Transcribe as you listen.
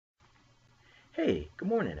Hey, good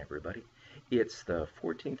morning, everybody. It's the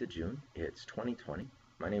 14th of June. It's 2020.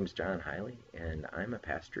 My name is John Hiley, and I'm a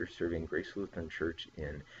pastor serving Grace Lutheran Church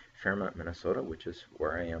in Fairmont, Minnesota, which is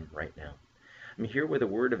where I am right now. I'm here with a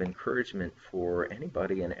word of encouragement for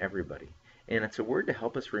anybody and everybody. And it's a word to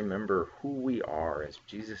help us remember who we are as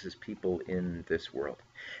Jesus' people in this world.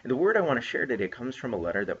 And the word I want to share today comes from a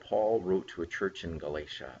letter that Paul wrote to a church in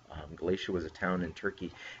Galatia. Galatia was a town in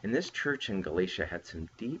Turkey, and this church in Galatia had some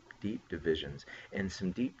deep, deep divisions and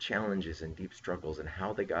some deep challenges and deep struggles in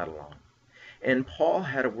how they got along. And Paul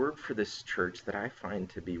had a word for this church that I find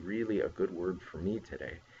to be really a good word for me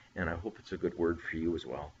today, and I hope it's a good word for you as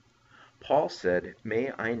well. Paul said,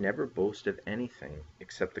 "May I never boast of anything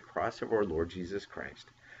except the cross of our Lord Jesus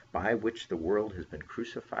Christ, by which the world has been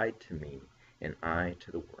crucified to me, and I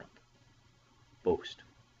to the world." Boast.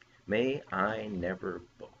 May I never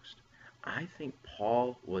boast. I think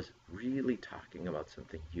Paul was really talking about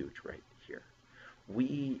something huge right here.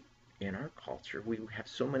 In our culture, we have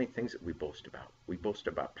so many things that we boast about. We boast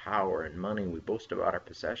about power and money. We boast about our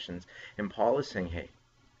possessions. And Paul is saying, hey,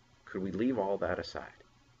 could we leave all that aside?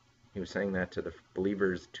 He was saying that to the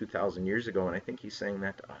believers 2,000 years ago, and I think he's saying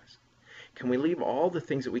that to us. Can we leave all the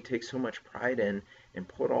things that we take so much pride in and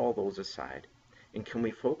put all those aside? And can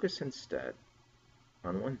we focus instead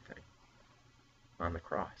on one thing, on the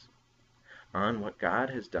cross, on what God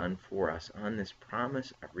has done for us, on this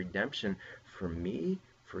promise of redemption for me,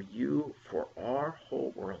 for you, for our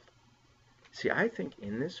whole world? See, I think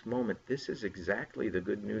in this moment, this is exactly the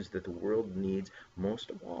good news that the world needs most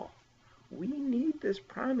of all. We need this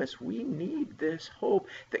promise. We need this hope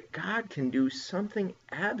that God can do something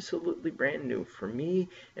absolutely brand new for me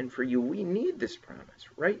and for you. We need this promise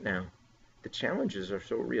right now. The challenges are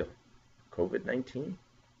so real. COVID-19,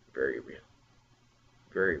 very real.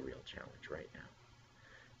 Very real challenge right now.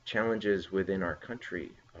 Challenges within our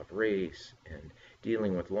country of race and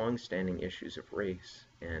dealing with long-standing issues of race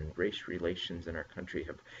and race relations in our country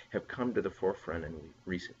have come to the forefront in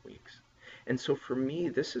recent weeks. And so for me,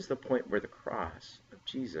 this is the point where the cross of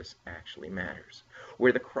Jesus actually matters.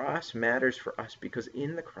 Where the cross matters for us because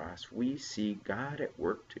in the cross we see God at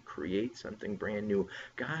work to create something brand new.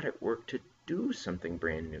 God at work to do something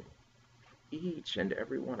brand new. Each and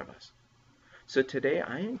every one of us. So today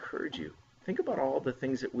I encourage you, think about all the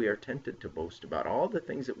things that we are tempted to boast about, all the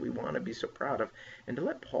things that we want to be so proud of, and to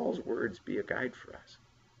let Paul's words be a guide for us.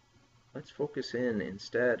 Let's focus in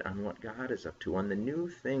instead on what God is up to, on the new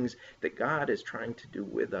things that God is trying to do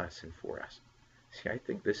with us and for us. See, I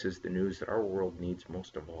think this is the news that our world needs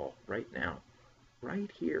most of all, right now,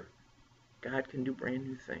 right here. God can do brand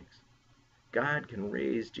new things. God can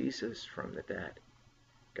raise Jesus from the dead.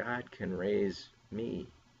 God can raise me,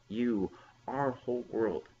 you, our whole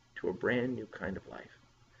world to a brand new kind of life.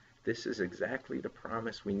 This is exactly the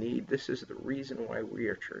promise we need. This is the reason why we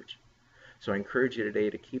are church. So I encourage you today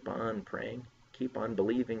to keep on praying, keep on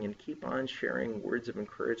believing, and keep on sharing words of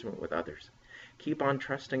encouragement with others. Keep on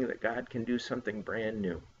trusting that God can do something brand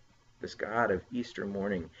new. This God of Easter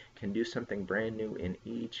morning can do something brand new in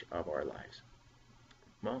each of our lives.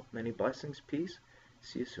 Well, many blessings, peace.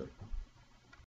 See you soon.